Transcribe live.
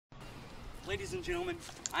Ladies and gentlemen,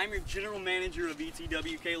 I'm your general manager of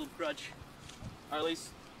ETW Kaleb Krutch. Or at least,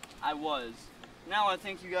 I was. Now I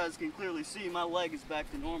think you guys can clearly see my leg is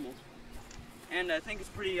back to normal. And I think it's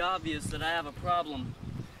pretty obvious that I have a problem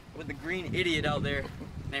with the green idiot out there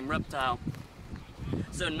named Reptile.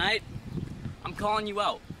 So tonight, I'm calling you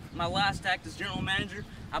out. My last act as general manager,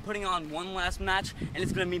 I'm putting on one last match, and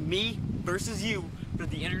it's gonna be me versus you for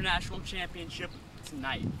the International Championship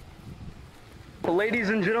tonight. Ladies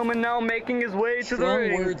and gentlemen, now making his way to the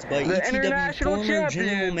ring, words by the ETW international former champion,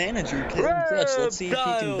 general manager Kaleb Krutch. Let's see if he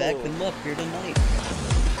can back them up here tonight.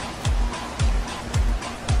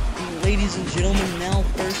 Ladies and gentlemen, now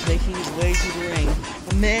first making his way to the ring,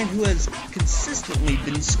 a man who has consistently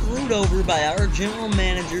been screwed over by our general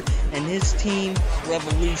manager and his team,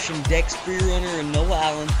 Revolution, Dex Freerunner, and Noah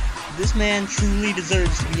Allen. This man truly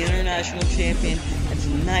deserves to be international champion, and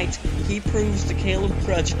tonight he proves to Kaleb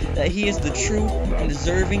Krutch that he is the true and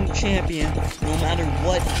deserving champion, no matter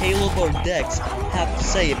what Kaleb or Dex have to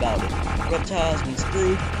say about it. Reptile has been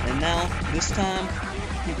screwed, and now, this time,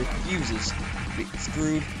 he refuses to be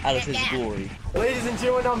screwed out of his glory. Ladies and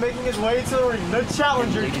gentlemen, now making his way to the ring, the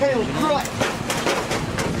challenger, Kaleb Krutch.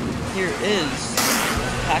 Here is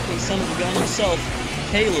packing son of a gun himself,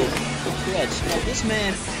 Kaleb Krutch. Now this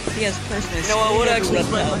man, he has personally screwed over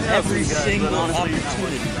Reptile every single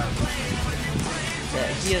opportunity that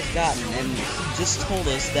he has gotten, and he just told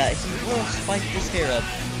us that he will spike his hair up,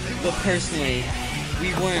 but personally,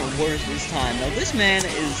 we weren't worth his time. Now this man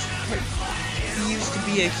is, he used to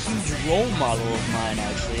be a huge role model of mine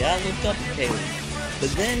actually. I looked up to Kaleb, but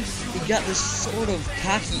then he got this sort of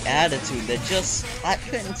cocky attitude that just, I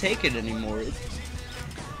couldn't take it anymore.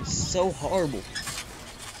 It's so horrible.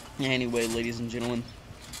 Anyway, ladies and gentlemen,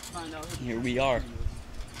 here we are.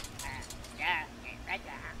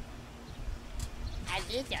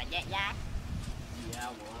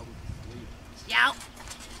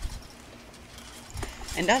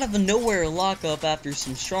 And out of the nowhere, a lockup after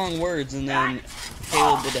some strong words, and then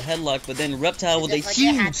Kaleb did a headlock, but then Reptile with a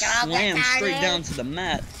huge slam straight down to the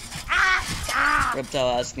mat.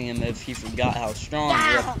 Reptile asking him if he forgot how strong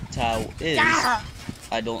Reptile is.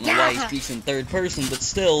 I don't know why he speaks in third person, but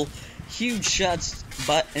still, huge shots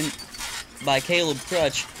by Kaleb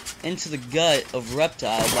Krutch into the gut of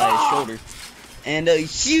Reptile by his shoulder. And a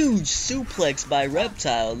huge suplex by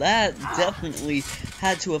Reptile. That definitely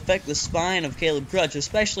had to affect the spine of Kaleb Krutch,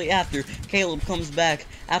 especially after Kaleb comes back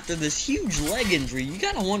after this huge leg injury. You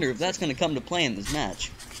gotta wonder if that's gonna come to play in this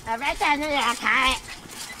match.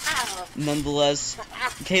 Nonetheless,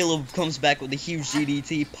 Kaleb comes back with a huge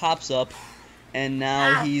DDT, pops up, and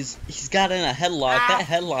now he's got in a headlock. That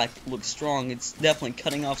headlock looks strong. It's definitely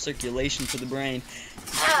cutting off circulation to the brain.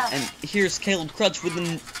 And here's Kaleb Krutch with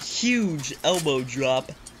a huge elbow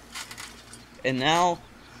drop. And now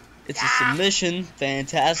it's a submission.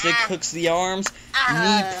 Fantastic. Hooks the arms.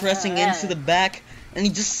 Knee pressing into the back. And he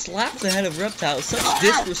just slaps the head of Reptile. Such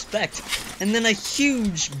disrespect. And then a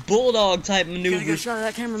huge bulldog type maneuver,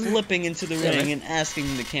 flipping into the ring and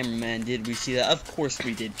asking the cameraman, did we see that? Of course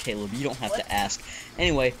we did, Kaleb. You don't have to ask.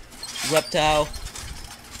 Anyway, Reptile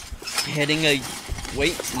hitting a...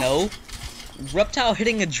 Wait, no. Reptile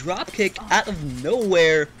hitting a drop kick out of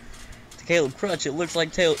nowhere to Kaleb Krutch. It looks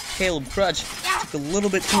like Kaleb Krutch took a little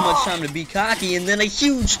bit too much time to be cocky, and then a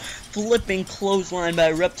huge flipping clothesline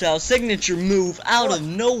by Reptile. Signature move out of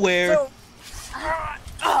nowhere.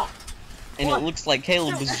 And it looks like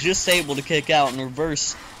Kaleb was just able to kick out and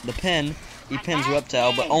reverse the pin. He pins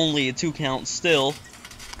Reptile, but only a 2 count still.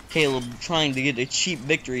 Kaleb trying to get a cheap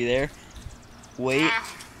victory there. Wait.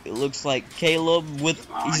 It looks like Kaleb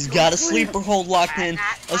he's got a sleeper hold locked in.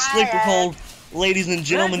 A sleeper hold. Ladies and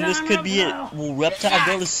gentlemen, this could be it. Will Reptile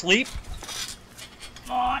go to sleep?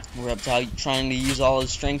 Reptile trying to use all his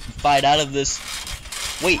strength to fight out of this.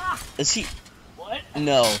 Wait, is he?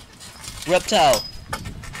 No. Reptile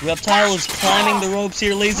is climbing the ropes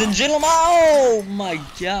here, ladies and gentlemen. Oh my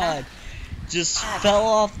god. Just fell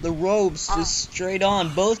off the ropes, just straight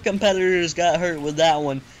on. Both competitors got hurt with that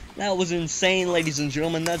one. That was insane, ladies and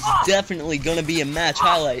gentlemen. That's definitely going to be a match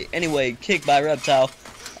highlight. Anyway, kick by Reptile.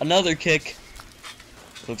 Another kick.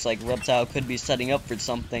 Looks like Reptile could be setting up for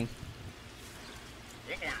something.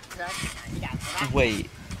 Wait.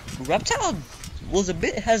 Reptile was a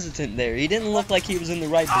bit hesitant there. He didn't look like he was in the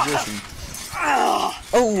right position.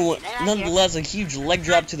 Oh, nonetheless, a huge leg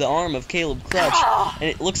drop to the arm of Kaleb Krutch. And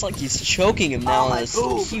it looks like he's choking him now. And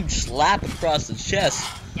a huge slap across the chest.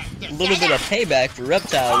 A little bit of payback for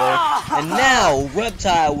Reptile there. And now,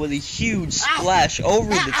 Reptile with a huge splash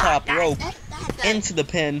over the top rope into the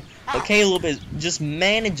pin. but Kaleb just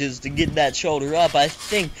manages to get that shoulder up. I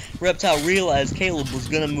think Reptile realized Kaleb was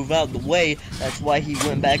going to move out the way. That's why he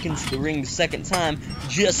went back into the ring the second time,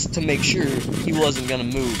 just to make sure he wasn't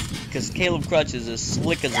going to move. Because Kaleb Krutch is as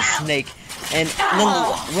slick as a snake. And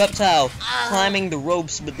then Reptile climbing the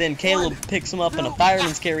ropes, but then Kaleb picks him up in a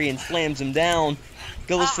fireman's carry and slams him down.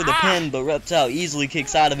 Goes for the pin, but Reptile easily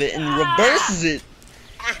kicks out of it and reverses it.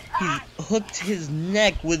 He hooked his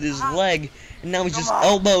neck with his leg, and now he's just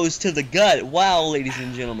elbows to the gut. Wow, ladies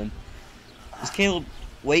and gentlemen. Is Kaleb...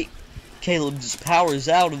 Wait. Kaleb just powers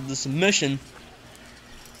out of the submission.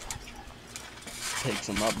 Picks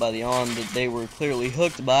him up by the arm that they were clearly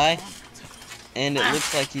hooked by. And it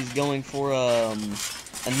looks like he's going for a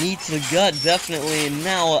knee to the gut, definitely. And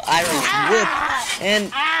now an Irish whip.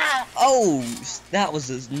 And... oh, that was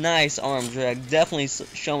a nice arm drag. Definitely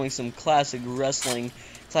showing some classic wrestling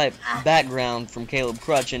type background from Kaleb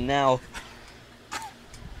Krutch. And now,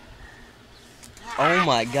 oh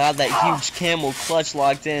my god, that huge camel clutch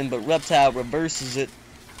locked in, but Reptile reverses it.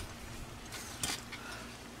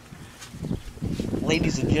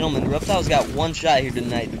 Ladies and gentlemen, Reptile's got one shot here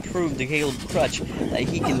tonight to prove to Kaleb Krutch that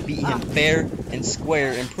he can beat him fair and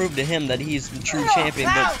square, and prove to him that he's the true champion.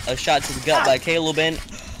 But a shot to the gut by Kaleb, and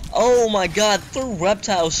oh my god, threw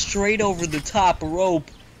Reptile straight over the top rope.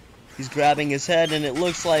 He's grabbing his head, and it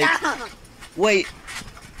looks like... wait.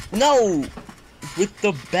 No! With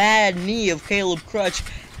the bad knee of Kaleb Krutch,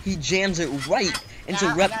 he jams it right into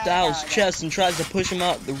Reptile's chest and tries to push him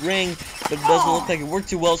out the ring, but it doesn't look like it worked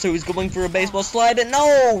too well, so he's going for a baseball slide, and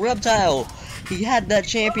no! Reptile! He had that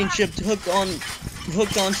championship hooked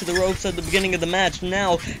onto the ropes at the beginning of the match,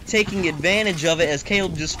 now taking advantage of it as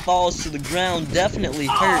Kaleb just falls to the ground, definitely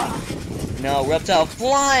hurt. Now Reptile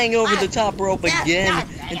flying over the top rope again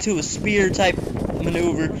into a spear type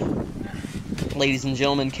maneuver. Ladies and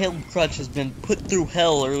gentlemen, Kaleb Krutch has been put through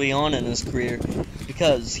hell early on in his career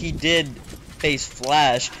because he did face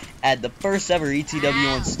Flash at the first ever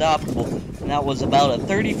ETW Unstoppable, and that was about a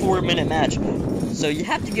 34-minute match. So you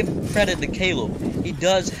have to give credit to Kaleb. He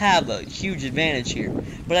does have a huge advantage here.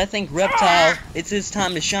 But I think Reptile, it's his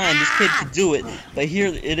time to shine. This kid could do it. But here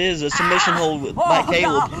it is, a submission hold by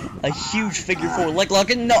Kaleb. A huge figure four leg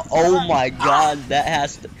lock. And no, oh my god, that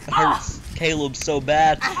has to hurt Kaleb so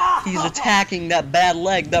bad. He's attacking that bad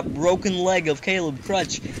leg, that broken leg of Kaleb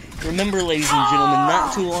Krutch. Remember, ladies and gentlemen,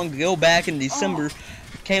 not too long ago, back in December,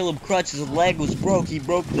 Kaleb Krutch's leg was broke. He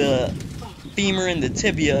broke the femur and the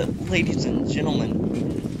tibia. Ladies and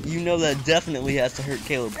gentlemen, you know that definitely has to hurt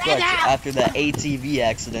Kaleb Krutch after that ATV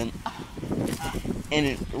accident.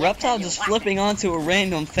 And Reptile just flipping onto a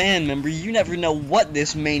random fan member. You never know what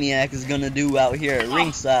this maniac is gonna do out here at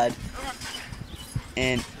ringside.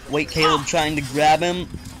 And wait, Kaleb trying to grab him.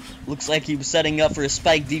 Looks like he was setting up for a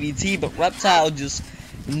spike DDT, but Reptile just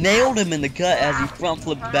nailed him in the gut as he front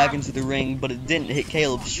flipped back into the ring, but it didn't hit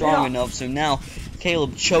Kaleb strong enough, so now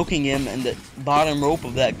Kaleb choking him in the bottom rope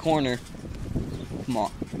of that corner. Come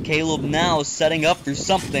on. Kaleb now setting up for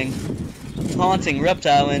something, taunting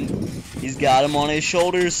Reptile, and he's got him on his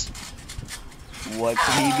shoulders. What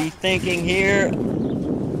could he be thinking here?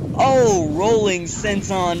 Oh, rolling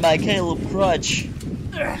senton by Kaleb Krutch.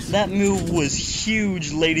 That move was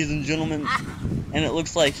huge, ladies and gentlemen, and it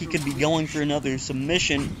looks like he could be going for another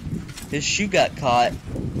submission. His shoe got caught.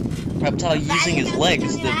 Reptile using his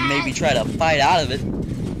legs to maybe try to fight out of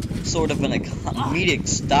it, sort of in a comedic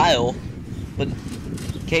style. But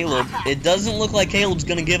Kaleb, it doesn't look like Kaleb's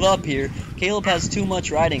gonna give up here. Kaleb has too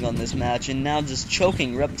much riding on this match, and now just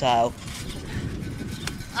choking Reptile.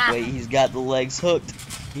 Wait, he's got the legs hooked.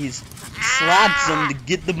 He's slaps him to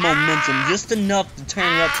get the momentum, just enough to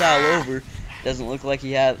turn Reptile over. Doesn't look like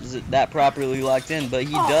he has it that properly locked in, but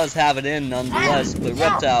he does have it in nonetheless. But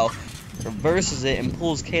Reptile reverses it and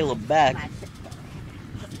pulls Kaleb back.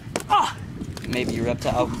 Maybe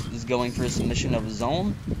Reptile is going for a submission of his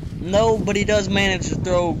own? No, but he does manage to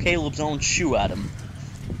throw Kaleb's own shoe at him.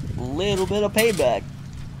 A little bit of payback.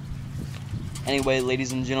 Anyway,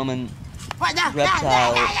 ladies and gentlemen,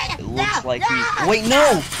 Reptile, it looks like he's... Wait,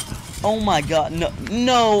 no! Oh my god,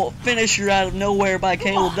 no, finisher out of nowhere by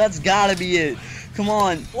Kaleb. That's gotta be it. Come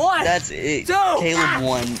on. That's it. Kaleb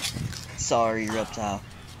won. Sorry, Reptile.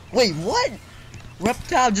 Wait, what?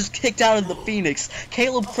 Reptile just kicked out of the Phoenix.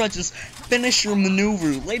 Kaleb Krutch's finisher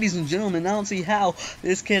maneuver. Ladies and gentlemen, I don't see how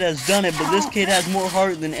this kid has done it, but this kid has more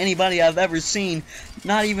heart than anybody I've ever seen.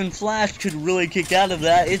 Not even Flash could really kick out of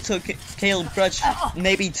that. It took Kaleb Krutch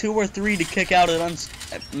maybe 2 or 3 to kick out of it.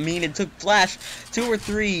 It took Flash 2 or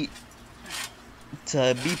 3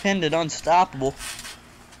 to be pinned at Unstoppable.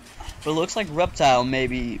 But it looks like Reptile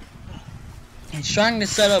maybe He's trying to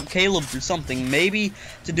set up Kaleb for something, maybe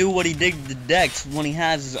to do what he did to Dex when he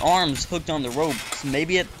has his arms hooked on the ropes.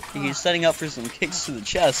 Maybe he's setting up for some kicks to the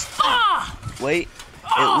chest. Wait,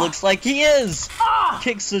 it looks like he is!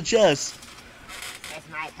 Kicks to the chest. This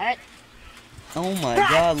might hurt. Oh my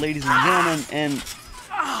god, ladies and gentlemen, and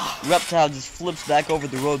Reptile just flips back over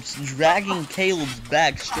the ropes, dragging Kaleb's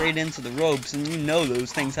back straight into the ropes, and you know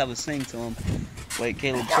those things have a sting to them. Wait,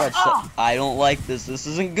 Kaleb Krutch, I don't like this. This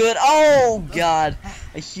isn't good. Oh, God.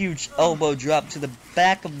 A huge elbow drop to the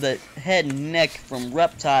back of the head and neck from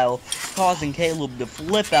Reptile, causing Kaleb to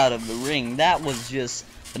flip out of the ring. That was just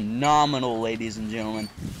phenomenal, ladies and gentlemen.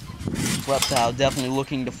 Reptile definitely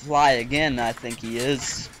looking to fly again, I think he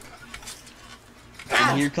is.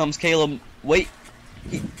 And here comes Kaleb. Wait.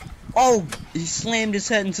 He slammed his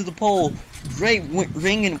head into the pole. Great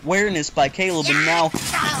ring awareness by Kaleb, and now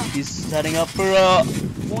he's setting up for a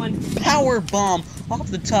power bomb off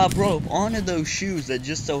the top rope onto those shoes that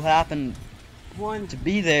just so happened to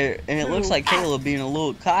be there. And it looks like Kaleb being a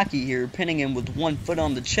little cocky here, pinning him with one foot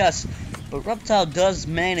on the chest. But Reptile does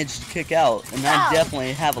manage to kick out, and I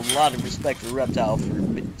definitely have a lot of respect for Reptile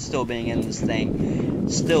for still being in this thing.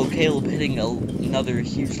 Still, Kaleb hitting another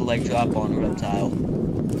huge leg drop on Reptile.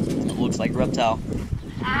 It looks like Reptile.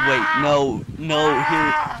 Wait, no,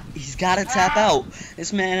 here, he's got to tap out.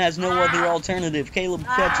 This man has no other alternative. Kaleb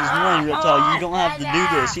Krutch is one, Reptile. You don't have to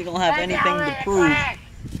do this. You don't have anything to prove.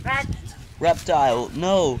 Reptile,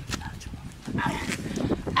 no.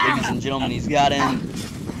 Ladies and gentlemen, he's got in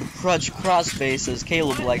the Krutch crossface, as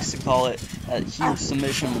Kaleb likes to call it, a huge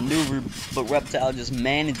submission maneuver, but Reptile just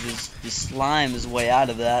manages to slime his way out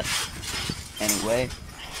of that. Anyway,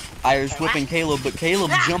 Irish whipping Kaleb, but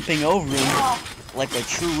Kaleb jumping over him like a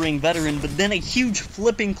true ring veteran, but then a huge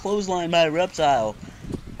flipping clothesline by Reptile.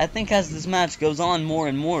 I think as this match goes on more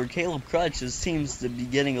and more, Kaleb Krutch just seems to be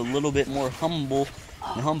getting a little bit more humble.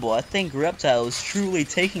 I think Reptile is truly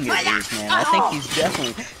taking it to this man. I think he's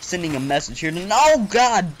definitely sending a message here. Oh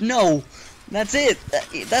God, no! That's it!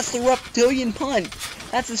 That's the reptilian punch!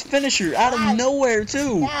 That's his finisher, out of nowhere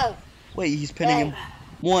too! Wait, he's pinning him.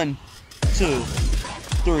 1, 2,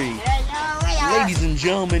 3. Ladies and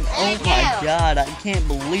gentlemen, oh my God, I can't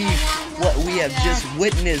believe what we have just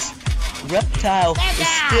witnessed. Reptile is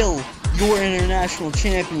still your international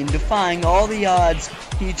champion, defying all the odds.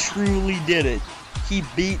 He truly did it. He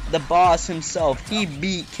beat the boss himself. He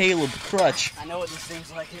beat Kaleb Krutch I know what this seems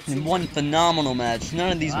like. in one phenomenal match.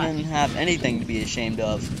 None of these men have anything to be ashamed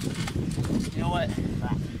of. You know what?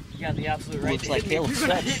 You got the absolute right. Looks like Kaleb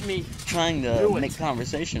Krutch trying to make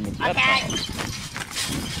conversation with Reptile.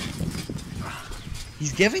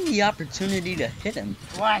 He's giving the opportunity to hit him.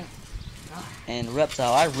 And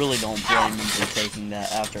Reptile, I really don't blame him for taking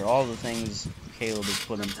that after all the things Kaleb has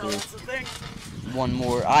put him through. One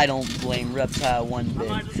more, I don't blame Reptile one bit.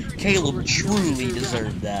 Kaleb truly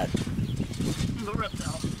deserved that.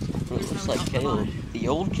 But it looks like Kaleb, the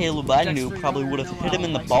old Kaleb I knew, probably would have hit him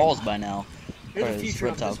in the balls by now. Or as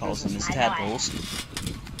Reptile calls them, his tadpoles.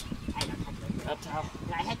 Reptile,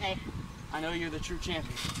 I know you're the true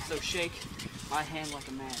champion, so shake my hand like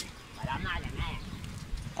a man. But I'm not a man.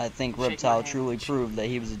 I think Reptile truly proved that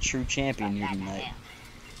he was a true champion here tonight.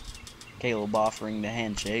 Kaleb offering the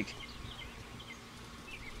handshake.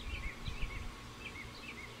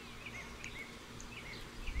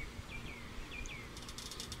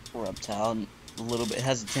 Reptile, a little bit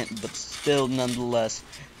hesitant, but still nonetheless,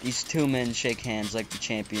 these two men shake hands like the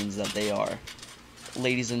champions that they are.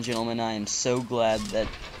 Ladies and gentlemen, I am so glad that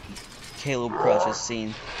Kaleb Krutch has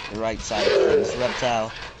seen the right side of things.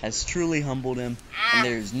 Reptile has truly humbled him, and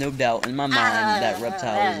there is no doubt in my mind that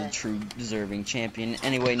Reptile is a true deserving champion.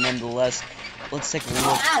 Anyway, nonetheless, let's take a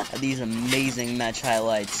look at these amazing match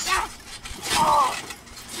highlights.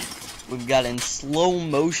 We've got in slow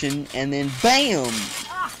motion, and then BAM!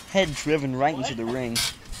 Head driven right into the ring.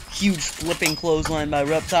 Huge flipping clothesline by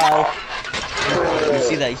Reptile. You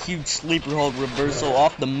see that huge sleeper hold reversal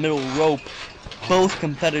off the middle rope. Both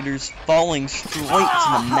competitors falling straight to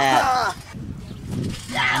the mat.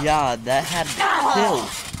 Yeah, that had to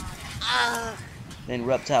kill. Then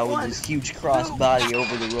Reptile with his huge cross body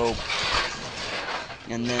over the rope.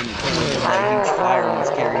 And then that huge fireman's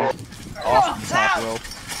carry off the top rope.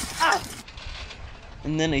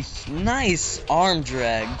 And then a nice arm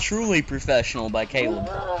drag, truly professional by Kaleb.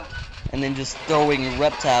 And then just throwing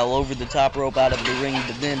Reptile over the top rope out of the ring,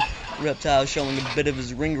 but then Reptile showing a bit of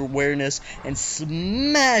his ring awareness and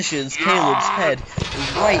smashes Kaleb's head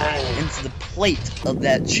right into the plate of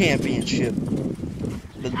that championship.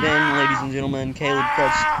 But then, ladies and gentlemen, Kaleb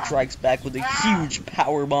Krutch strikes back with a huge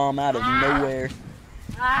power bomb out of nowhere.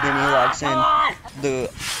 Then he locks in the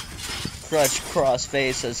Krutch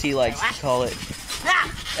crossface, as he likes to call it.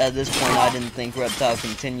 At this point, I didn't think Reptile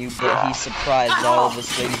continued, but he surprised all of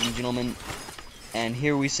us, ladies and gentlemen. And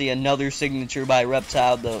here we see another signature by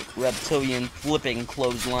Reptile, the reptilian flipping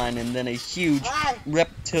clothesline, and then a huge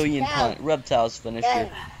reptilian punt. Reptile's finisher.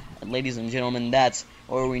 And ladies and gentlemen, that's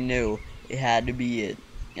where we knew it had to be it.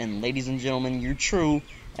 And ladies and gentlemen, your true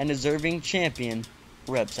and deserving champion,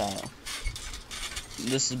 Reptile.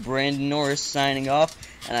 This is Brandon Norris signing off,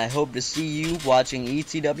 and I hope to see you watching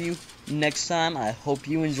ETW next time. I hope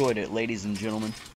you enjoyed it, ladies and gentlemen.